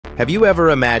Have you ever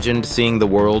imagined seeing the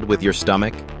world with your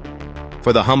stomach?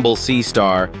 For the humble sea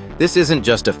star, this isn't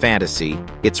just a fantasy,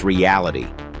 it's reality.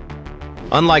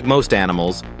 Unlike most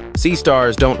animals, sea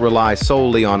stars don't rely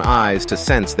solely on eyes to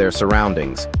sense their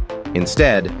surroundings.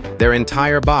 Instead, their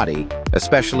entire body,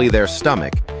 especially their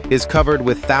stomach, is covered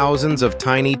with thousands of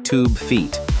tiny tube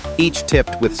feet, each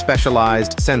tipped with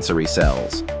specialized sensory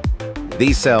cells.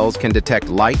 These cells can detect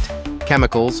light,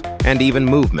 chemicals, and even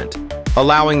movement,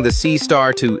 allowing the sea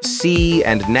star to see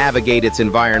and navigate its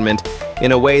environment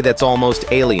in a way that's almost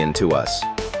alien to us.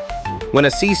 When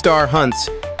a sea star hunts,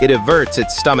 it everts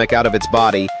its stomach out of its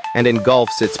body and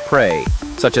engulfs its prey,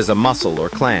 such as a mussel or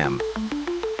clam.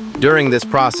 During this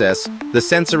process, the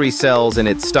sensory cells in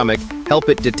its stomach help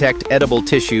it detect edible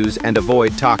tissues and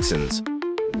avoid toxins.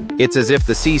 It's as if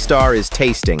the sea star is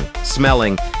tasting,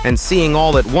 smelling, and seeing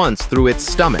all at once through its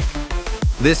stomach.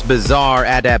 This bizarre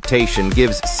adaptation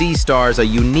gives sea stars a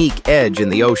unique edge in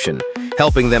the ocean,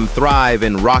 helping them thrive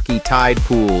in rocky tide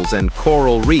pools and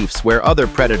coral reefs where other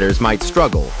predators might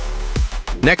struggle.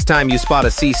 Next time you spot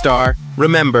a sea star,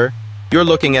 remember, you're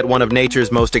looking at one of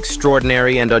nature's most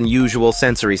extraordinary and unusual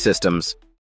sensory systems.